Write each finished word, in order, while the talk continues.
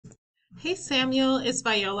Hey Samuel, it's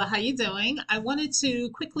Viola. How you doing? I wanted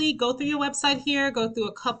to quickly go through your website here, go through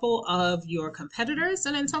a couple of your competitors,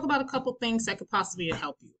 and then talk about a couple things that could possibly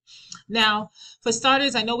help you. Now, for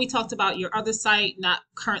starters, I know we talked about your other site not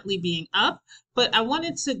currently being up, but I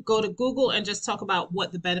wanted to go to Google and just talk about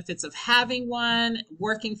what the benefits of having one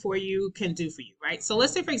working for you can do for you, right? So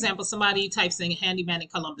let's say, for example, somebody types in Handyman in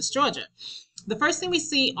Columbus, Georgia. The first thing we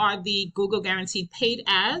see are the Google guaranteed paid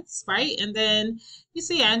ads, right? And then you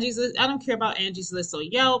see Angie's List. I don't care about Angie's List or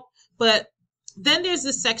Yelp, but then there's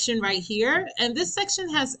this section right here, and this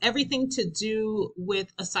section has everything to do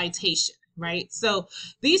with a citation, right? So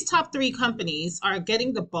these top three companies are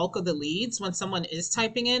getting the bulk of the leads when someone is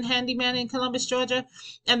typing in Handyman in Columbus, Georgia.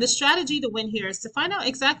 And the strategy to win here is to find out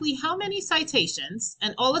exactly how many citations,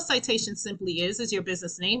 and all a citation simply is your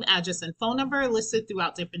business name, address, and phone number listed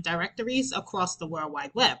throughout different directories across the World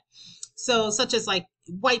Wide Web. So such as like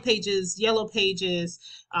white pages, yellow pages,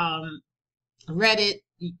 Reddit,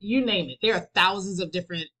 you name it. There are thousands of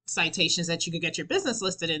different citations that you could get your business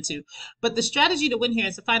listed into. But the strategy to win here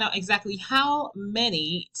is to find out exactly how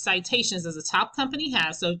many citations does a top company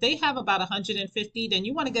have. So if they have about 150, then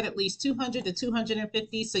you want to get at least 200 to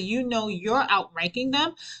 250 so you know you're outranking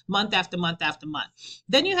them month after month after month.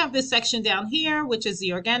 Then you have this section down here, which is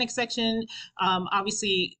the organic section.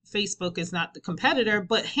 Obviously, Facebook is not the competitor,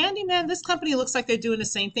 but Handyman, this company looks like they're doing the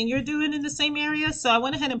same thing you're doing in the same area. So I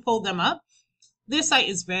went ahead and pulled them up. This site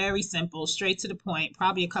is very simple, straight to the point,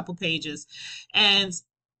 probably a couple pages, and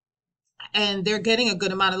they're getting a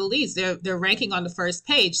good amount of the leads. They're ranking on the first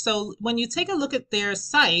page. So when you take a look at their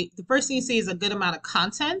site, the first thing you see is a good amount of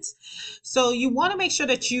content. So you want to make sure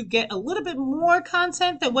that you get a little bit more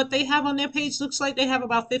content than what they have on their page. Looks like they have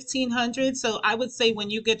about 1,500. So I would say when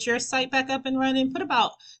you get your site back up and running, put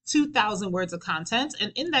about 2,000 words of content.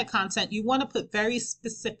 And in that content, you want to put very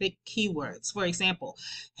specific keywords. For example,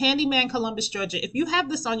 Handyman Columbus, Georgia. If you have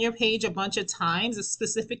this on your page a bunch of times,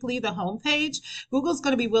 specifically the home page, Google's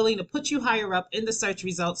going to be willing to put you higher up in the search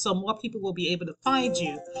results so more people will be able to find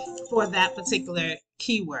you for that particular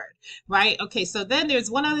keyword, right? Okay, so then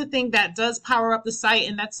there's one other thing that does power up the site,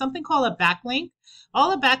 and that's something called a backlink.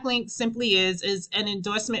 All a backlink simply is an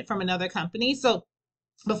endorsement from another company. So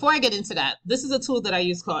before I get into that, this is a tool that I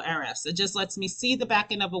use called RFs. It just lets me see the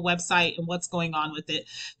back end of a website and what's going on with it.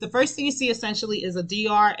 The first thing you see essentially is a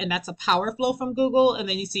DR, and that's a power flow from Google. And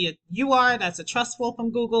then you see a UR, that's a trust flow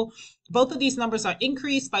from Google. Both of these numbers are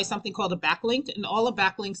increased by something called a backlink. And all a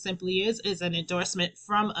backlink simply is an endorsement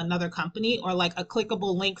from another company, or like a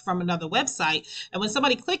clickable link from another website. And when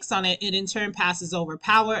somebody clicks on it, it in turn passes over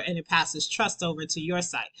power and it passes trust over to your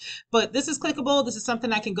site. But this is clickable. This is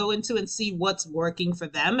something I can go into and see what's working for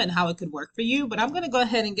them and how it could work for you. But I'm going to go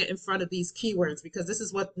ahead and get in front of these keywords because this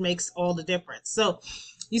is what makes all the difference. So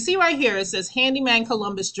you see right here, it says Handyman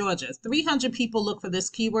Columbus, Georgia. 300 people look for this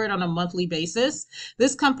keyword on a monthly basis.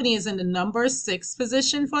 This company is in the number 6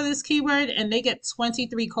 position for this keyword, and they get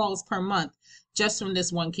 23 calls per month just from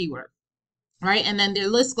this one keyword. Right, and then their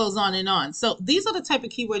list goes on and on. So these are the type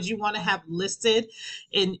of keywords you want to have listed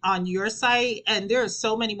on your site. And there are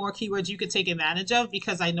so many more keywords you could take advantage of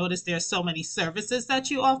because I noticed there are so many services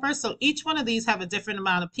that you offer. So each one of these have a different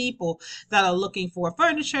amount of people that are looking for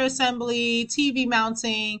furniture assembly, TV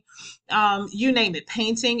mounting, you name it.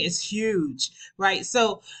 Painting is huge, right?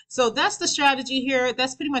 So that's the strategy here.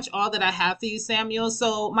 That's pretty much all that I have for you, Samuel.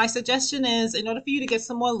 So my suggestion is, in order for you to get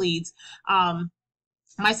some more leads,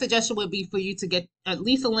 my suggestion would be for you to get at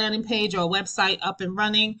least a landing page or a website up and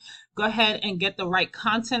running. Go ahead and get the right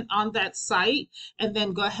content on that site, and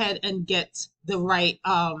then go ahead and get the right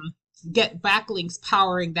get backlinks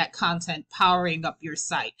powering that content, powering up your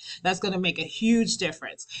site. That's going to make a huge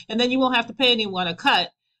difference. And then you won't have to pay anyone a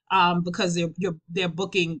cut because they're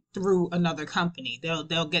booking through another company.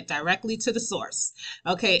 They'll get directly to the source.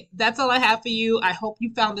 Okay, that's all I have for you. I hope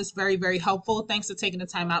you found this very, very helpful. Thanks for taking the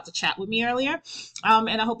time out to chat with me earlier.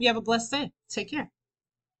 And I hope you have a blessed day. Take care.